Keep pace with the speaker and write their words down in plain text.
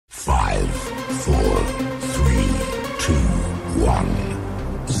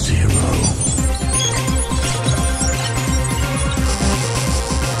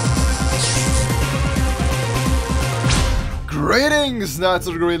Knights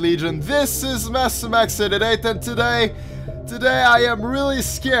of the Great Legion. This is Mastermax888, and today I am really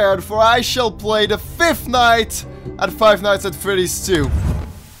scared, for I shall play the 5th night at Five Nights at Freddy's 2.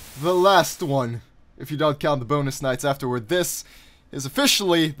 The last one, if you don't count the bonus nights afterward. This is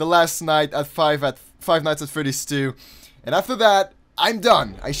officially the last night at Five Nights at Freddy's 2. And after that, I'm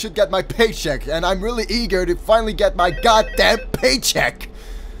done. I should get my paycheck, and I'm really eager to finally get my goddamn paycheck.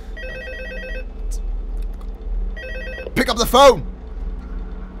 Pick up the phone!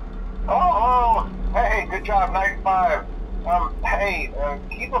 Oh, hey, good job, night 5. Hey,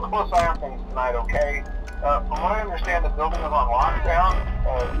 keep a close eye on things tonight, okay? From what I understand, the building is on lockdown.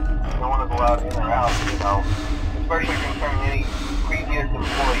 No one is allowed in or out, you know, especially concerning any previous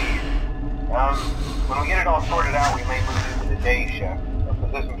employees. When we get it all sorted out, we may move into the day shift. The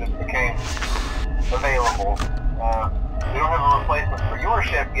position just became available. We don't have a replacement for your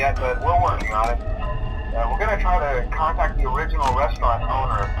shift yet, but we're working on it. We're going to try to contact the original restaurant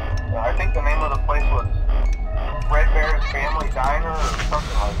owner. I think the name of the place was Freddy's Family Diner or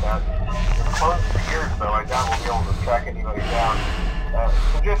something like that. It's closed for years, though. I doubt we'll be able to track anybody down.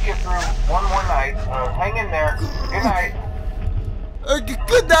 So just get through one more night. Hang in there. Good night.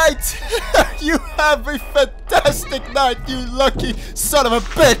 Good night! You have a fantastic night, you lucky son of a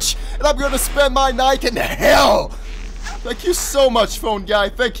bitch! And I'm gonna spend my night in hell! Thank you so much, phone guy.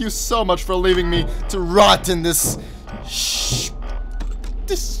 Thank you so much for leaving me to rot in this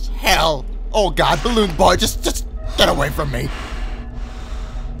hell. Oh god, Balloon Boy, just get away from me.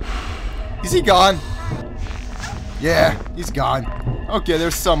 Is he gone? Yeah, he's gone. Okay,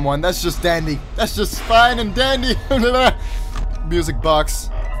 there's someone. That's just dandy. That's just fine and dandy. Music box.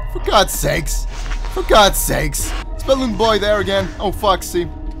 For God's sakes. For God's sakes. Is Balloon Boy there again? Oh, Foxy.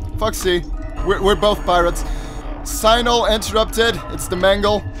 Foxy. We're both pirates. Signal interrupted. It's the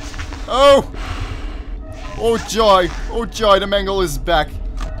Mangle. Oh! Oh joy. Oh joy, the Mangle is back.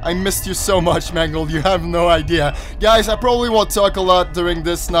 I missed you so much, Mangle. You have no idea. Guys, I probably won't talk a lot during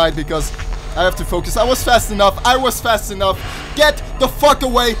this night because I have to focus. I was fast enough. I was fast enough. Get the fuck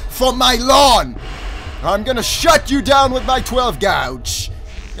away from my lawn! I'm gonna shut you down with my 12 gouge.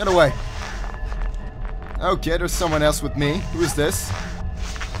 Get away. Okay, there's someone else with me. Who is this?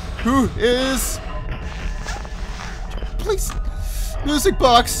 Who is... Please. Music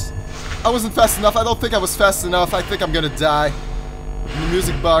box. I wasn't fast enough. I don't think I was fast enough. I think I'm gonna die. In the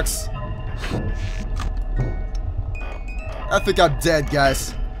music box. I think I'm dead,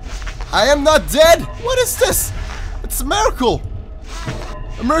 guys. I am not dead! What is this? It's a miracle!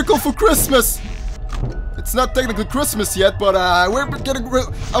 A miracle for Christmas! It's not technically Christmas yet, but we're getting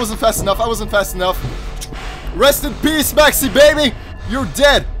real. I wasn't fast enough. I wasn't fast enough. Rest in peace, Maxi, baby! You're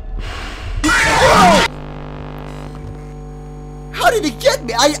dead! Oh! How did he get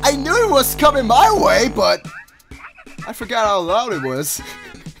me? I knew it was coming my way, but I forgot how loud it was.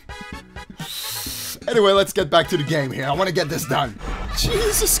 Anyway, let's get back to the game here. I want to get this done.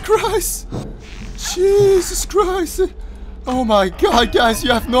 Jesus Christ! Jesus Christ! Oh my god, guys, you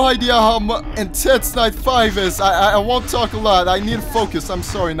have no idea how intense Night 5 is. I won't talk a lot. I need to focus. I'm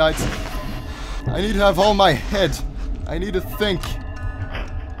sorry, Knights. I need to have all my head. I need to think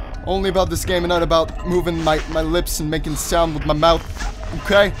only about this game and not about moving my lips and making sound with my mouth.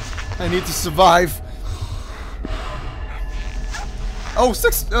 Okay? I need to survive. Oh,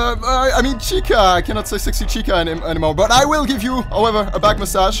 I mean Chica. I cannot say sexy Chica anymore. But I will give you, however, a back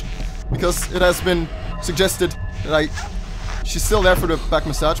massage. Because it has been suggested that she's still there for the back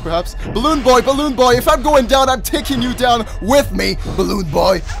massage, perhaps. Balloon Boy, if I'm going down, I'm taking you down with me, Balloon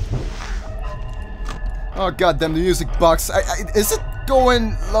Boy. Oh, goddamn, the music box. Is it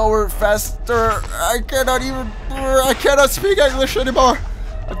going lower, faster? I cannot speak English anymore.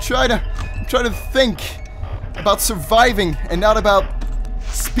 I'm trying to think about surviving and not about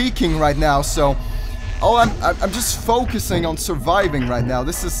speaking right now, so I'm just focusing on surviving right now.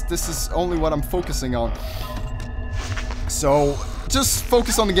 This is only what I'm focusing on. So just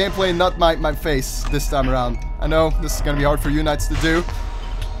focus on the gameplay, not my face this time around. I know this is gonna be hard for you Knights to do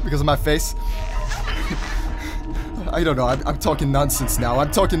because of my face. I don't know. I'm talking nonsense now. I'm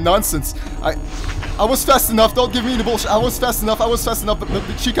talking nonsense. I was fast enough. Don't give me the bullshit. I was fast enough.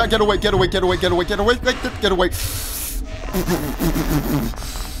 But Chica, get away.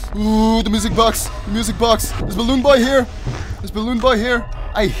 Ooh, the music box. Is Balloon Boy here?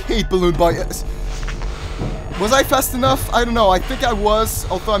 I hate Balloon Boy. Was I fast enough? I don't know. I think I was,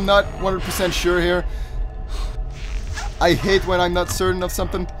 although I'm not 100% sure here. I hate when I'm not certain of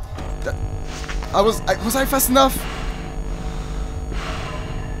something. Was I fast enough?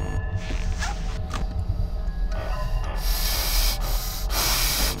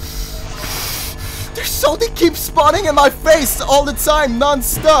 There's So they keep spawning in my face all the time,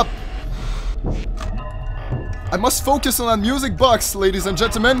 non-stop. I must focus on that music box, ladies and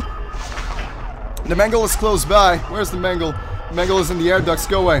gentlemen. The mangle is close by. Where's the mangle? The mangle is in the air ducts.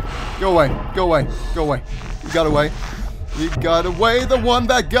 Go away. Go away. Go away. Go away. You got away. You got away. The one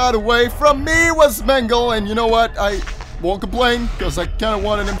that got away from me was Mangle. And you know what? I won't complain because I kind of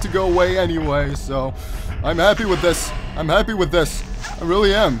wanted him to go away anyway. So I'm happy with this. I'm happy with this. I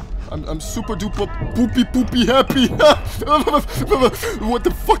really am. I'm super duper poopy happy. What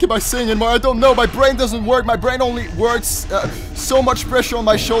the fuck am I saying anymore? I don't know. My brain doesn't work. My brain only works. So much pressure on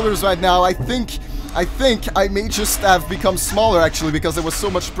my shoulders right now. I think I may just have become smaller actually because there was so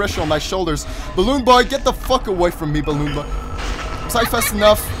much pressure on my shoulders. Balloon Boy, get the fuck away from me, Balloon Boy. Was I fast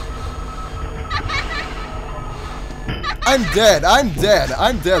enough? I'm dead. I'm dead.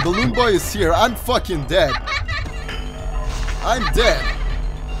 I'm dead. Balloon Boy is here. I'm fucking dead. I'm dead.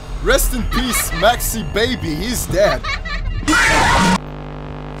 Rest in peace, Maxi baby. He's dead.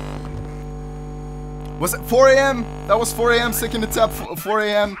 Was it 4 AM? That was 4 AM. Second attempt, 4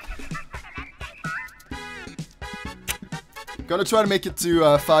 AM. Gonna try to make it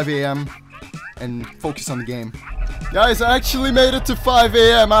to 5 AM and focus on the game. Guys, I actually made it to 5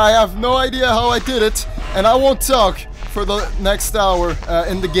 AM. I have no idea how I did it. And I won't talk for the next hour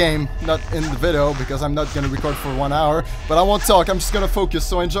in the game, not in the video, because I'm not gonna record for 1 hour. But I won't talk, I'm just gonna focus,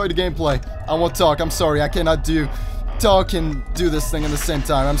 so enjoy the gameplay. I won't talk, I'm sorry, I cannot talk and do this thing at the same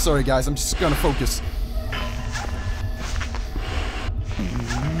time. I'm sorry guys, I'm just gonna focus.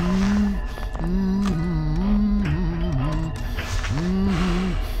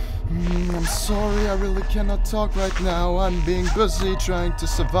 I'm sorry, I really cannot talk right now. I'm being busy trying to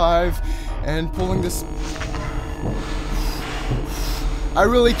survive and pulling this... I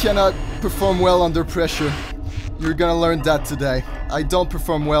really cannot perform well under pressure. You're gonna learn that today. I don't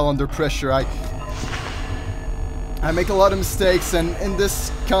perform well under pressure. I make a lot of mistakes, and in this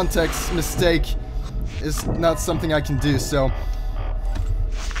context, mistake is not something I can do, so...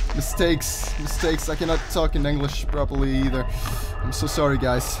 Mistakes, I cannot talk in English properly either. I'm so sorry,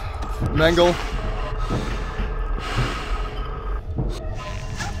 guys. Mangle.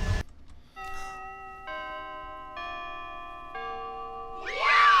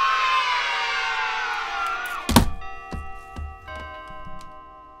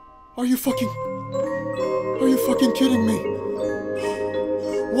 Are you fucking kidding me?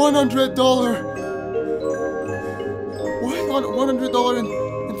 $100. What?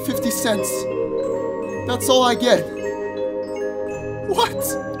 $100.50. That's all I get.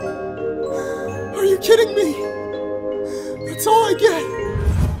 What? Are you kidding me? That's all I get.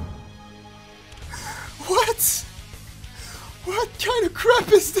 What? What kind of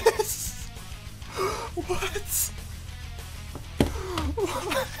crap is this? What?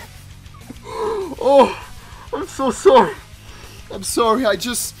 Oh, I'm so sorry. I'm sorry,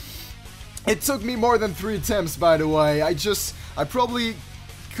 it took me more than 3 attempts, by the way. I probably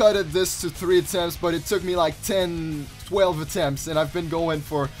cut this to 3 attempts, but it took me like 10, 12 attempts, and I've been going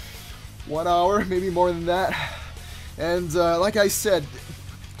for 1 hour, maybe more than that. And like I said,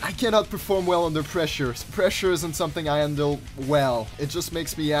 I cannot perform well under pressure. Pressure isn't something I handle well. It just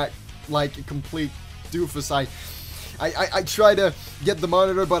makes me act like a complete doofus. I try to get the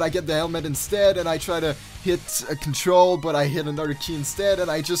monitor, but I get the helmet instead, and I try to hit a control, but I hit another key instead,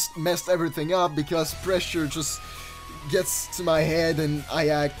 and I just messed everything up because pressure just gets to my head, and I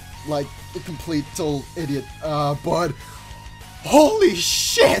act like a complete total idiot. But holy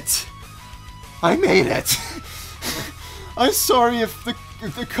shit! I made it! I'm sorry if the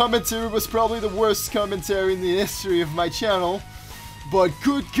commentary was probably the worst commentary in the history of my channel, but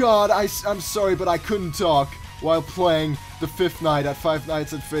good God, I'm sorry, but I couldn't talk while playing the 5th night at Five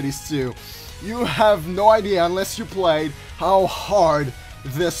Nights at Freddy's 2. You have no idea, unless you played, how hard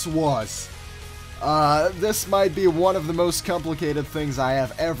this was. This might be one of the most complicated things I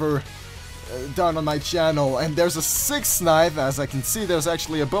have ever done on my channel. And there's a 6th night, as I can see, there's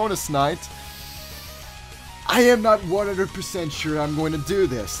actually a bonus night. I am not 100% sure I'm going to do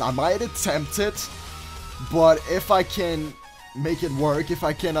this. I might attempt it, but if I can make it work, if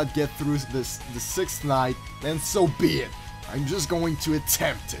I cannot get through the 6th night, then so be it. I'm just going to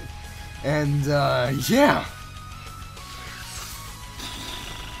attempt it. And, yeah.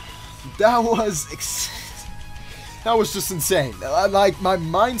 That was just insane. Like, my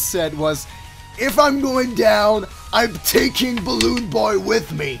mindset was, if I'm going down, I'm taking Balloon Boy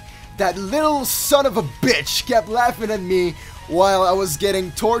with me. That little son of a bitch kept laughing at me while I was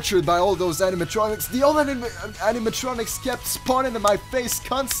getting tortured by all those animatronics. The old animatronics kept spawning in my face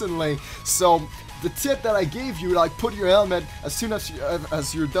constantly. So the tip that I gave you, like put your helmet as soon as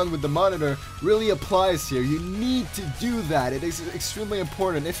you're done with the monitor, really applies here. You need to do that. It is extremely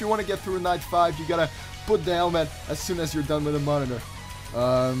important. If you want to get through night 5, you gotta put the helmet as soon as you're done with the monitor.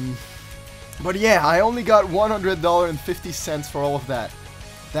 But yeah, I only got $100.50 for all of that.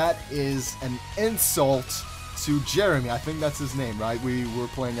 That is an insult to Jeremy. I think that's his name, right? We were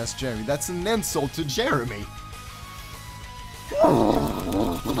playing as Jeremy. That's an insult to Jeremy.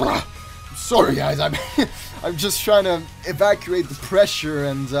 Sorry guys, I'm just trying to evacuate the pressure,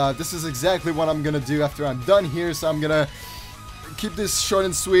 and this is exactly what I'm gonna do after I'm done here, so I'm gonna keep this short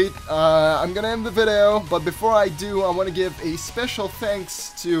and sweet. I'm gonna end the video, but before I do, I want to give a special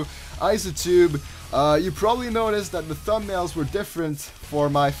thanks to Isotube. You probably noticed that the thumbnails were different for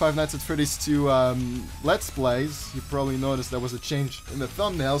my Five Nights at Freddy's 2 Let's Plays. You probably noticed there was a change in the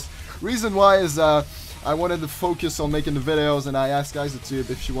thumbnails. Reason why is I wanted to focus on making the videos, and I asked Isotube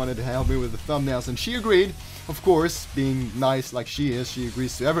if she wanted to help me with the thumbnails, and she agreed. Of course, being nice like she is, she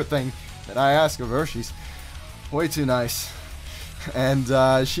agrees to everything that I ask of her. She's way too nice. And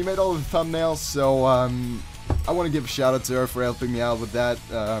she made all the thumbnails, so I want to give a shout out to her for helping me out with that.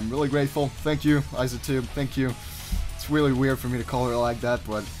 I'm really grateful. Thank you, Isotube. Thank you. It's really weird for me to call her like that,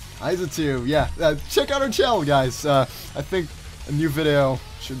 but Isotube, yeah. Check out her channel, guys. I think a new video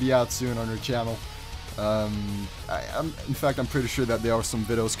should be out soon on her channel. In fact, I'm pretty sure that there are some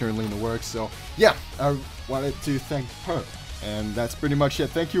videos currently in the works, so yeah, I wanted to thank her. And that's pretty much it.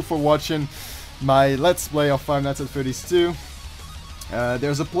 Thank you for watching my Let's Play of Five Nights at Freddy's 2.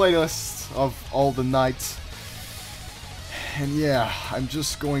 There's a playlist of all the nights. And yeah, I'm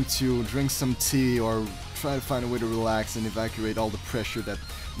just going to drink some tea or try to find a way to relax and evacuate all the pressure that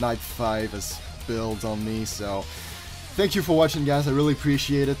night 5 has built on me. So thank you for watching, guys. I really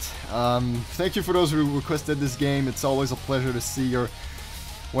appreciate it. Thank you for those who requested this game. It's always a pleasure to see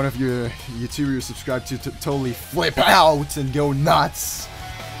one of your YouTubers you subscribe to totally flip out and go nuts.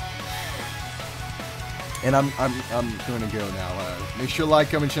 And I'm going to go now. Make sure to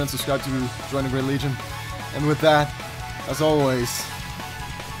like, comment, share, and subscribe to join the Great Legion. And with that, as always,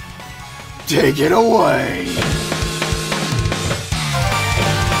 take it away!